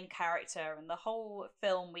main character, and the whole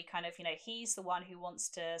film we kind of, he's the one who wants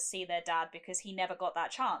to see their dad because he never got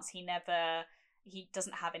that chance. He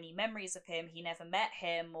doesn't have any memories of him. He never met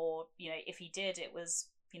him, or if he did, it was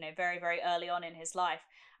very, very early on in his life.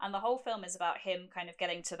 And the whole film is about him kind of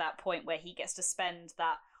getting to that point where he gets to spend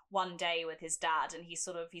that one day with his dad, and he's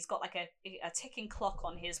got like a ticking clock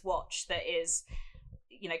on his watch that is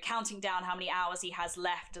counting down how many hours he has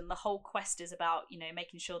left, and the whole quest is about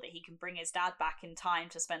making sure that he can bring his dad back in time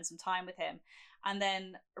to spend some time with him. And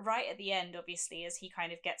then right at the end, obviously, as he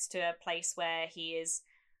kind of gets to a place where he is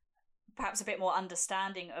perhaps a bit more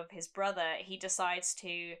understanding of his brother, he decides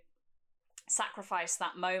to sacrifice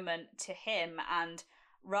that moment to him, and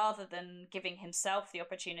rather than giving himself the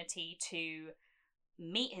opportunity to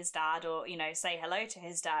meet his dad or say hello to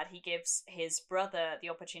his dad, he gives his brother the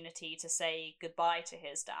opportunity to say goodbye to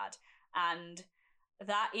his dad. And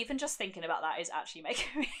that, even just thinking about that, is actually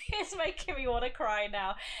making me want to cry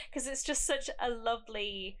now, because it's just such a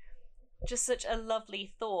lovely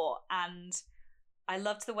thought. And I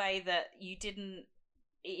loved the way that you didn't,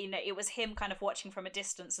 it was him kind of watching from a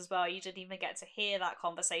distance as well. You didn't even get to hear that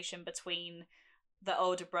conversation between the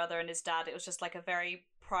older brother and his dad. It was just like a very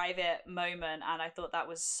private moment, and I thought that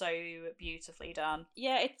was so beautifully done.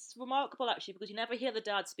 Yeah, it's remarkable actually, because you never hear the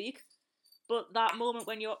dad speak, but that moment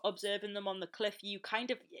when you're observing them on the cliff, you kind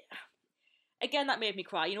of, again, that made me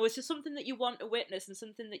cry. It's just something that you want to witness, and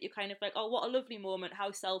something that you're kind of like, oh, what a lovely moment,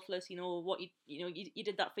 how selfless, what you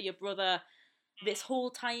did that for your brother this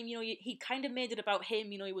whole time. He kind of made it about him.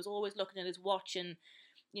 He was always looking at his watch, and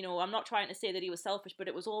I'm not trying to say that he was selfish, but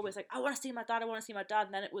it was always like, I want to see my dad,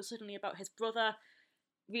 and then it was suddenly about his brother.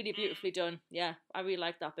 Really beautifully done. Yeah, I really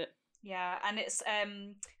like that bit. Yeah, and it's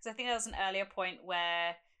because I think there was an earlier point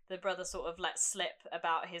where the brother sort of let slip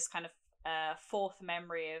about his kind of fourth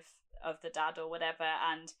memory of the dad or whatever,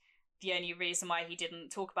 and the only reason why he didn't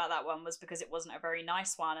talk about that one was because it wasn't a very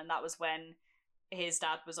nice one, and that was when his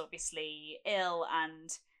dad was obviously ill,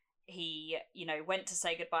 and he, you know, went to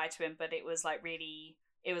say goodbye to him, but it was like really,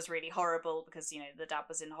 it was really horrible because, you know, the dad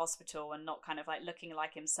was in hospital and not kind of like looking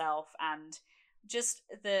like himself, and just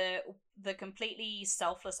the completely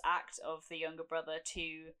selfless act of the younger brother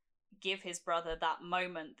to give his brother that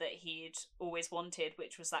moment that he'd always wanted,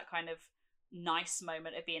 which was that kind of nice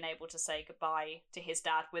moment of being able to say goodbye to his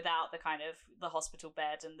dad without the kind of the hospital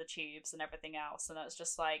bed and the tubes and everything else. And it was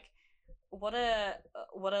just like, what a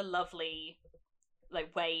lovely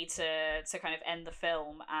like way to kind of end the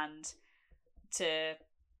film, and to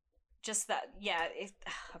just that, yeah,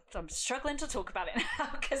 I'm struggling to talk about it now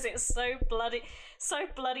because it's so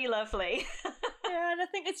bloody lovely. Yeah, and I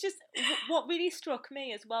think it's just what really struck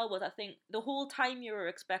me as well was, I think the whole time you were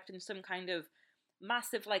expecting some kind of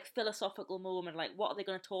massive like philosophical moment, like what are they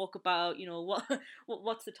going to talk about, you know,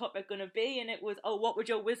 what's the topic going to be, and it was, oh, what would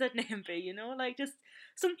your wizard name be, you know, like just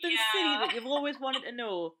something silly that you've always wanted to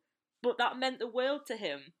know, but that meant the world to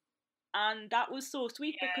him. And that was so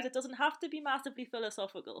sweet because it doesn't have to be massively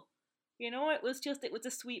philosophical. You know, it was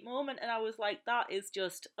a sweet moment, and I was like, that is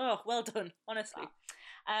just, oh, well done, honestly.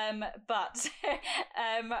 But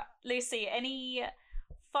Lucy, any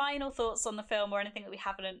final thoughts on the film or anything that we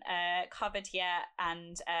haven't covered yet,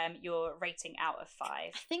 and your rating out of 5?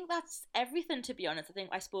 I think that's everything, to be honest. I think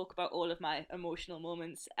I spoke about all of my emotional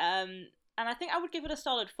moments. And I think I would give it a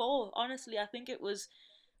solid 4. Honestly, I think it was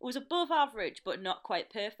above average, but not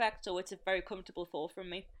quite perfect, so it's a very comfortable 4 from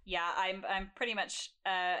me. Yeah, I'm pretty much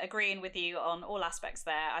agreeing with you on all aspects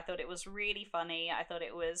there. I thought it was really funny. I thought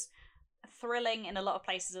it was thrilling in a lot of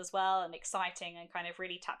places as well, and exciting, and kind of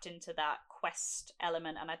really tapped into that quest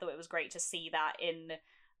element. And I thought it was great to see that in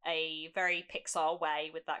a very Pixar way,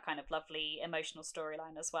 with that kind of lovely emotional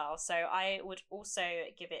storyline as well. So I would also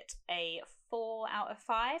give it a 4 out of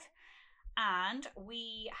 5. And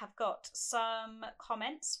we have got some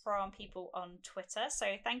comments from people on Twitter. So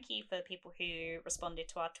thank you for the people who responded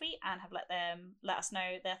to our tweet and have let us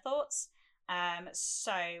know their thoughts.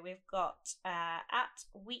 So we've got at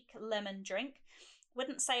Weak Lemon Drink.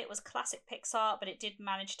 Wouldn't say it was classic Pixar, but it did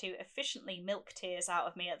manage to efficiently milk tears out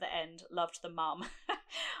of me at the end. Loved the mum.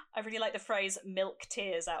 I really like the phrase milk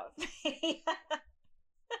tears out of me.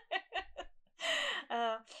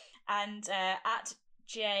 And at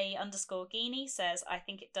J_Guinea says, I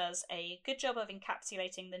think it does a good job of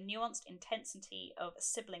encapsulating the nuanced intensity of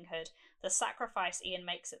siblinghood. The sacrifice Ian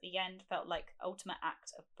makes at the end felt like ultimate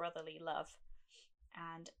act of brotherly love.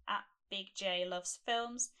 And at Big J Loves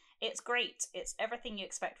Films, it's great. It's everything you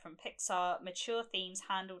expect from Pixar. Mature themes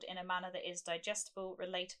handled in a manner that is digestible,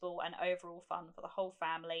 relatable, and overall fun for the whole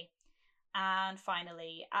family. And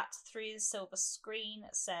finally, at Through the Silver Screen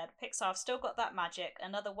said, Pixar have still got that magic,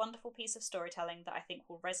 another wonderful piece of storytelling that I think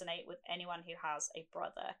will resonate with anyone who has a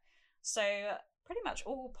brother. So pretty much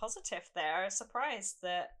all positive there. Surprised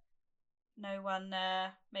that no one,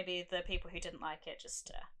 maybe the people who didn't like it just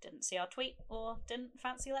didn't see our tweet or didn't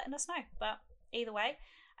fancy letting us know. But either way,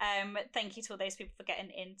 thank you to all those people for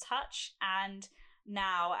getting in touch. And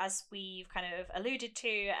now, as we've kind of alluded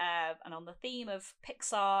to, and on the theme of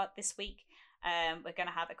Pixar this week, we're going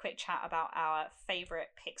to have a quick chat about our favourite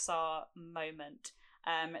Pixar moment.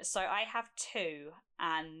 So I have 2,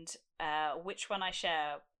 and which one I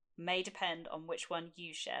share may depend on which one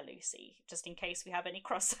you share, Lucy, just in case we have any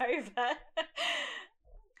crossover.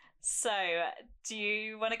 So, do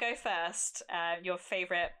you want to go first? Your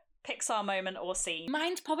favourite Pixar moment or scene?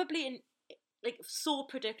 Mine's probably like so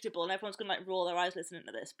predictable, and everyone's gonna like roll their eyes listening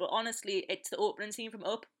to this, but honestly, it's the opening scene from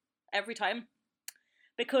Up every time.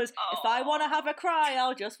 Because if I want to have a cry,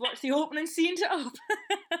 I'll just watch the opening scene to Up.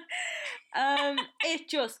 It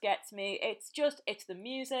just gets me. It's the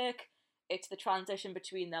music, it's the transition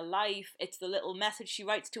between their life, it's the little message she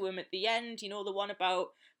writes to him at the end, you know, the one about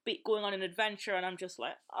going on an adventure, and I'm just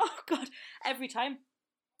like, oh god, every time.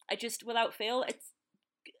 I just, without fail, it's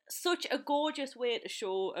such a gorgeous way to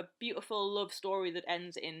show a beautiful love story that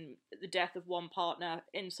ends in the death of one partner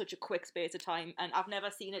in such a quick space of time, and I've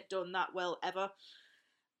never seen it done that well ever.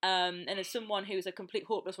 And as someone who's a complete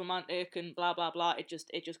hopeless romantic and blah blah blah, it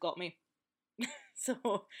just got me.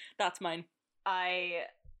 So that's mine. I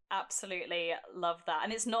absolutely love that,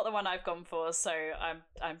 and it's not the one I've gone for, so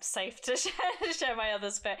I'm safe to share my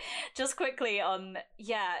others. But just quickly on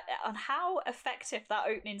how effective that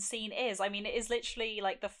opening scene is. I mean, it is literally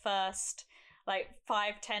like the first like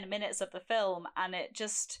 5-10 minutes of the film, and it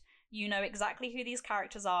just you know exactly who these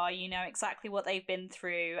characters are, you know exactly what they've been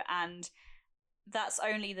through, and that's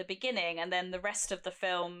only the beginning. And then the rest of the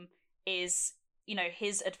film is, you know,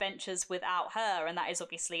 his adventures without her. And that is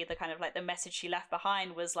obviously the kind of like the message she left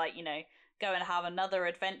behind was like, you know, go and have another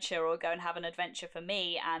adventure, or go and have an adventure for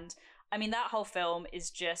me. And I mean, that whole film is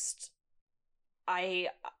just, I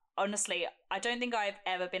honestly, I don't think I've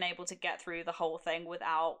ever been able to get through the whole thing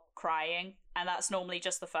without crying. And that's normally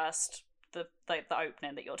just the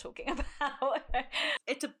opening that you're talking about.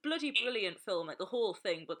 It's a bloody brilliant film, like the whole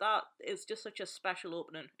thing, but that is just such a special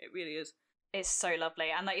opening. It really is. It's so lovely.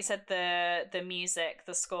 And like you said, the music,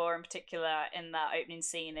 the score in particular in that opening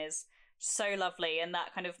scene is so lovely, and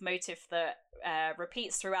that kind of motif that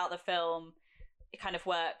repeats throughout the film, it kind of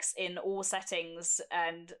works in all settings,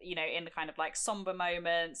 and you know, in the kind of like somber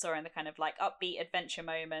moments or in the kind of like upbeat adventure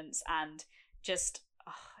moments, and just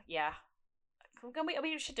yeah.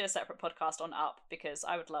 We should do a separate podcast on Up, because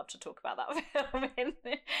I would love to talk about that film.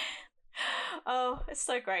 Oh, it's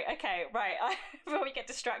so great. Okay, right. Before we get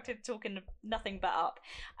distracted talking nothing but Up.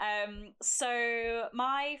 So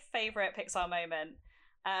my favorite Pixar moment,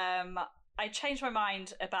 I changed my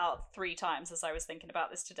mind about 3 times as I was thinking about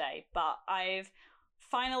this today, but I've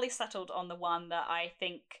finally settled on the one that I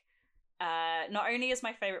think not only is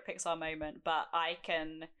my favorite Pixar moment, but I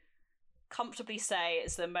can comfortably say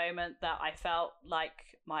it's the moment that I felt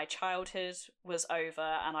like my childhood was over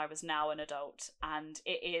and I was now an adult. And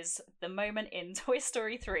it is the moment in Toy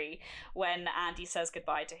Story 3 when Andy says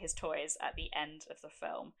goodbye to his toys at the end of the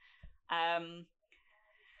film. I'm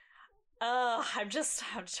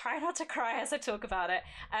trying not to cry as I talk about it.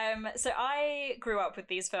 So I grew up with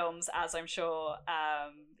these films, as I'm sure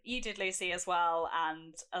you did, Lucy, as well,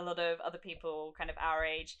 and a lot of other people kind of our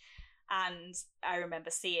age. And I remember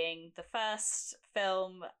seeing the first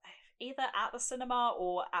film either at the cinema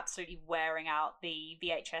or absolutely wearing out the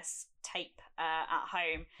VHS tape at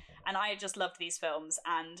home. And I just loved these films.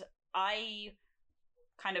 And I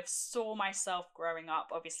kind of saw myself growing up,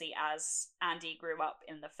 obviously, as Andy grew up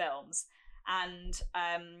in the films. And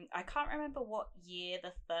I can't remember what year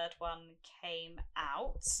the third one came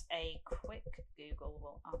out. A quick Google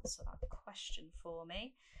will answer that question for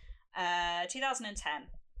me. 2010.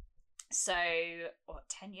 So,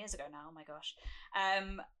 10 years ago now, oh my gosh.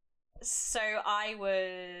 So I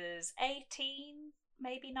was 18,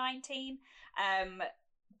 maybe 19,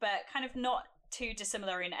 but kind of not too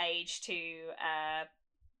dissimilar in age to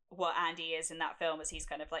what Andy is in that film, as he's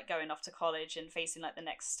kind of like going off to college and facing like the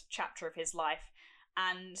next chapter of his life.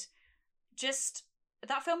 And just,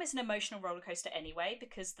 that film is an emotional roller coaster anyway,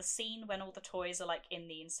 because the scene when all the toys are like in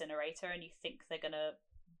the incinerator and you think they're gonna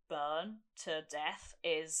burn to death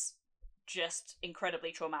is just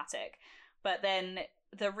incredibly traumatic. But then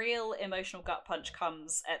the real emotional gut punch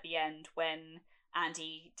comes at the end when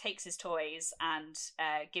Andy takes his toys and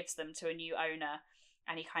gives them to a new owner,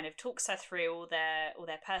 and he kind of talks her through all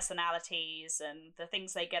their personalities and the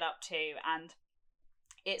things they get up to, and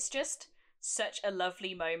it's just such a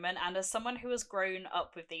lovely moment. And as someone who has grown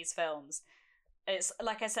up with these films, it's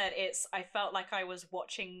like I said, I felt like I was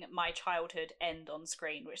watching my childhood end on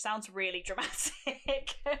screen, which sounds really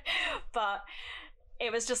dramatic, but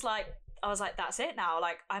it was just like, I was like, that's it now.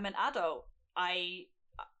 Like, I'm an adult.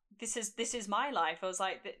 This is my life. I was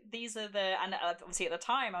like, these are and obviously at the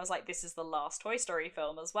time I was like, this is the last Toy Story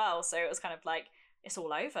film as well. So it was kind of like, it's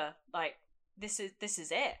all over. Like, this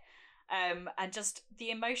is it. And just the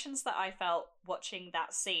emotions that I felt watching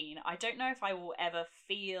that scene, I don't know if I will ever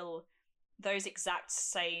feel those exact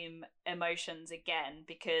same emotions again,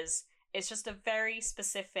 because it's just a very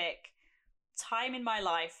specific time in my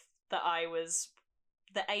life that I was,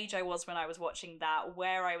 the age I was when I was watching that,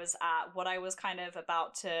 where I was at, what I was kind of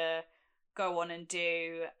about to go on and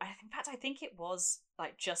do. In fact, I think it was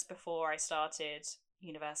like just before I started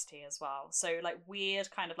university as well. So like weird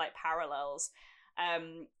kind of like parallels.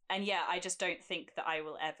 And yeah, I just don't think that I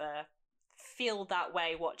will ever feel that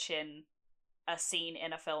way watching a scene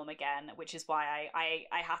in a film again, which is why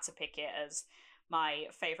I had to pick it as my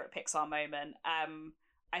favorite Pixar moment.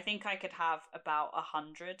 I think I could have about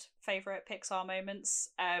 100 favorite Pixar moments.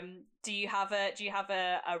 Do you have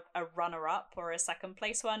a runner up or a second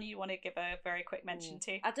place one you want to give a very quick mention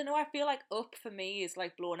to? I don't know. I feel like Up for me is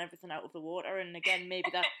like blowing everything out of the water. And again,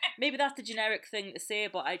 maybe that's the generic thing to say,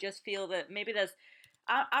 but I just feel that maybe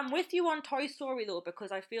I'm with you on Toy Story though,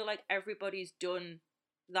 because I feel like everybody's done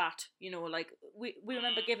that, you know, like we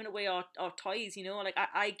remember giving away our toys, you know, like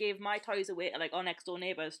I gave my toys away to like our next door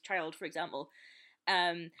neighbour's child, for example.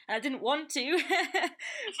 And I didn't want to,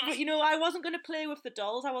 but you know, I wasn't going to play with the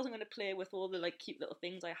dolls. I wasn't going to play with all the like cute little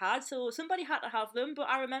things I had. So somebody had to have them. But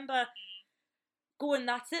I remember going,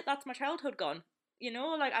 that's it, that's my childhood gone. You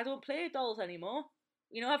know, like, I don't play dolls anymore.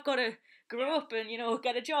 You know, I've got to grow up and, you know,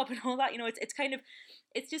 get a job and all that. You know, it's kind of,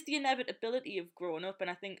 it's just the inevitability of growing up, and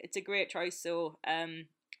I think it's a great choice. So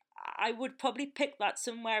I would probably pick that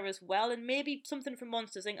somewhere as well, and maybe something from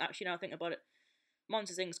Monsters Inc. Actually, now I think about it,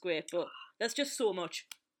 Monsters Inc.'s great, but there's just so much.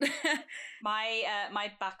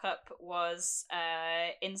 My backup was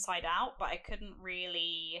Inside Out, but I couldn't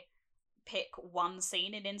really pick one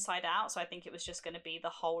scene in Inside Out, so I think it was just going to be the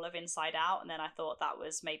whole of Inside Out, and then I thought that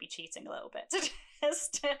was maybe cheating a little bit to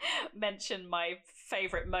just mention my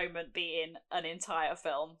favorite moment being an entire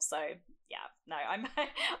film. So yeah, no,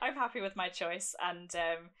 I'm happy with my choice, and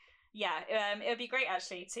it would be great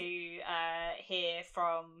actually to hear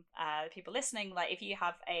from people listening, like if you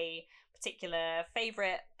have a particular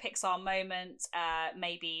favorite Pixar moment,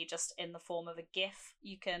 maybe just in the form of a GIF,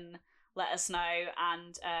 you can let us know,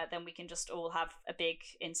 and then we can just all have a big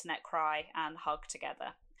internet cry and hug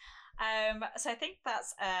together. So I think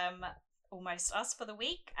that's almost us for the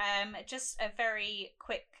week. Just a very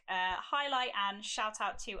quick highlight and shout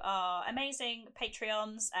out to our amazing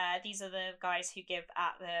Patreons. These are the guys who give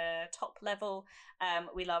at the top level.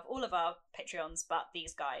 We love all of our Patreons, but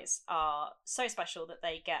these guys are so special that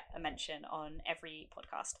they get a mention on every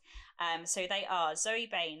podcast. So they are Zoe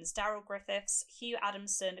Baines, Daryl Griffiths, Hugh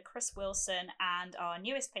Adamson, Chris Wilson, and our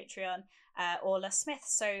newest Patreon, Orla Smith.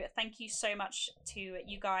 So thank you so much to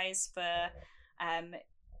you guys for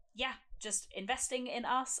just investing in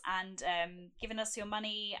us and giving us your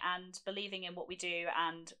money and believing in what we do,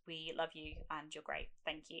 and we love you and you're great.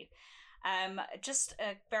 Thank you. Just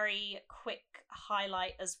a very quick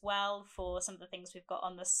highlight as well for some of the things we've got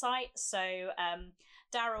on the site. So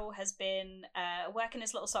Daryl has been working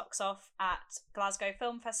his little socks off at Glasgow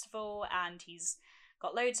Film Festival, and he's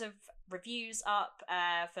got loads of reviews up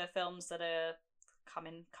for films that are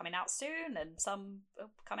coming out soon, and some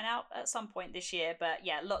coming out at some point this year. But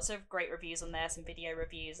yeah, lots of great reviews on there, some video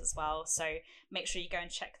reviews as well, so make sure you go and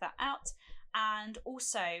check that out. And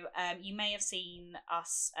also you may have seen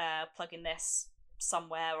us plugging this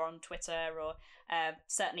somewhere on Twitter, or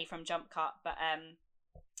certainly from Jump Cut, but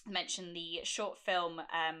mention the short film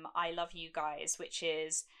I Love You Guys, which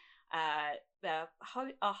is a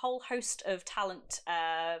whole host of talent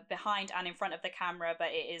behind and in front of the camera,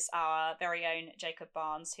 but it is our very own Jacob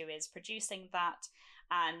Barnes who is producing that.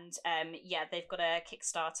 And they've got a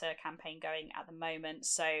Kickstarter campaign going at the moment,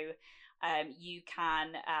 so you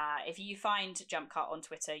can, if you find Jump Cut on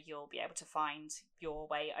Twitter, you'll be able to find your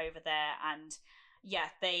way over there. And yeah,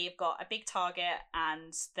 they've got a big target,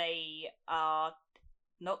 and they are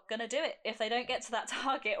not gonna do it if they don't get to that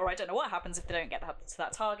target, or I don't know what happens if they don't get to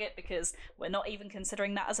that target, because we're not even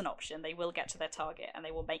considering that as an option. They will get to their target, and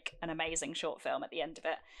they will make an amazing short film at the end of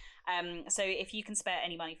it. So if you can spare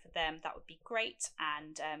any money for them, that would be great.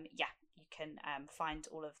 And you can find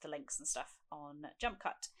all of the links and stuff on Jump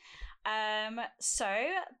Cut.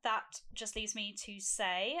 So that just leaves me to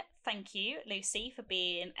say thank you, Lucy, for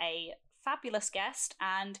being a fabulous guest.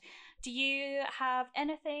 And do you have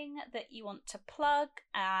anything that you want to plug,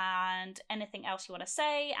 and anything else you want to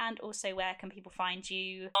say? And also, where can people find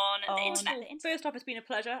you on the internet? First off, it's been a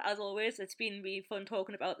pleasure, as always. It's been really fun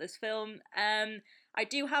talking about this film. I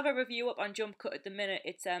do have a review up on Jump Cut at the minute.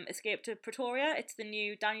 It's Escape to Pretoria. It's the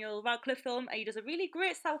new Daniel Radcliffe film. He does a really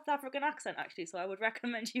great South African accent, actually, so I would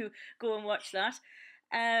recommend you go and watch that.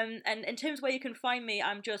 And in terms of where you can find me,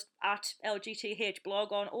 I'm just at LGTH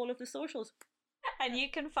blog on all of the socials. And you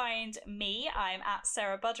can find me, I'm at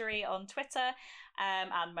Sarah Buddery on Twitter,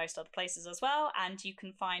 and most other places as well. And you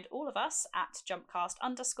can find all of us at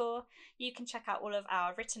Jumpcast_. You can check out all of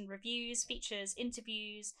our written reviews, features,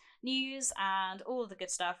 interviews, news, and all the good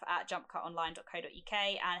stuff at jumpcutonline.co.uk,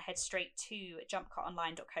 and head straight to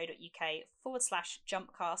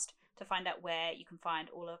jumpcutonline.co.uk/Jumpcast to find out where you can find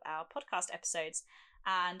all of our podcast episodes.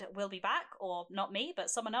 And we'll be back, or not me, but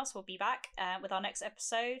someone else will be back with our next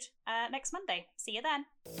episode next Monday. See you then.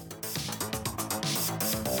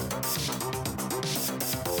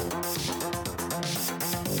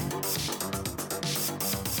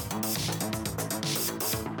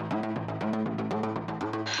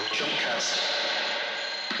 Jumpcast.